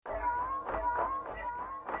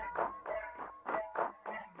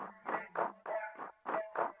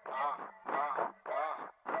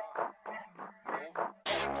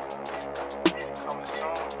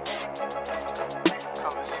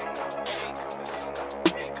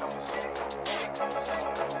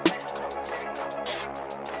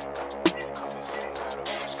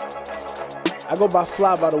I go by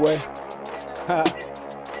Fly, by the way.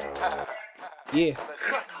 Yeah.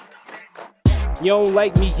 You don't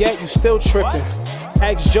like me yet, you still tripping.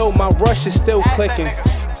 Ask Joe, my rush is still clicking.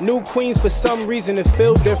 New queens for some reason it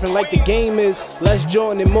feel different. Like the game is less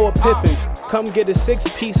Jordan and more Pippins. Come get a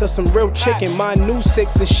 6-piece of some real chicken. My new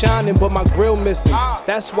 6 is shining but my grill missing.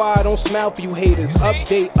 That's why I don't smile for you haters.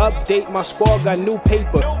 Update, my squad got new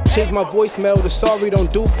paper. Change my voicemail to sorry don't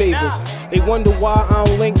do favors. They wonder why I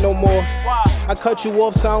don't link no more. I cut you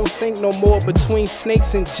off so I don't sync no more. Between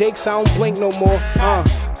snakes and jakes I don't blink no more.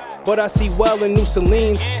 But I see well in new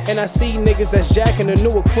Celines, and I see niggas that's jacking the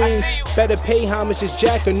newer queens. Better pay homage as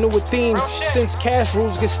Jack a newer theme. Since cash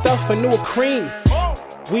rules get stuffed for newer cream.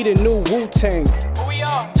 We the new Wu-Tang.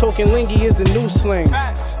 Talking lingy is the new slang.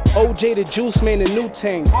 OJ the juice man, the new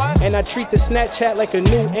tang. And I treat the Snapchat like a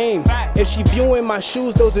new aim. If she viewing my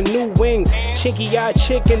shoes, those are new wings. Chinky-eyed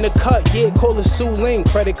chick in the cut, yeah, call her Sue Ling.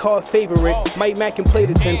 Credit card favorite, Mike Mack and play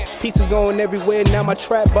the 10. Pieces going everywhere, now my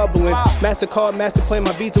trap bubbling. MasterCard, master plan,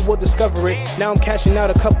 my Visa will discover it. Now I'm cashing out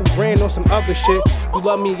a couple grand on some other shit. You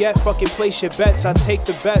love me yet, fucking place your bets. I take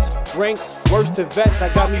the best, rank worst to vets.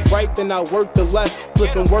 I got me right, then I work the left.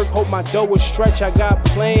 Flipping work, hope my dough will stretch. I got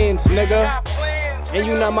plans, nigga. And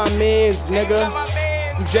you not my mans, nigga.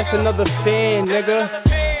 You just another fan, nigga.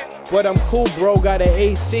 But I'm cool, bro, got an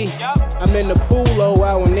AC. I'm in the pool, oh,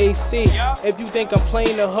 out on AC. If you think I'm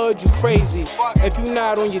playing the hood, you crazy. If you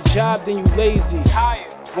not on your job, then you lazy.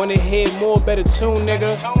 Wanna hear more, better tune,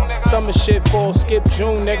 nigga. Summer shit fall, skip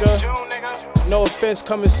June, nigga. No offense,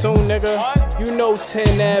 coming soon, nigga. You know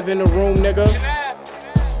 10 Ave in the room, nigga.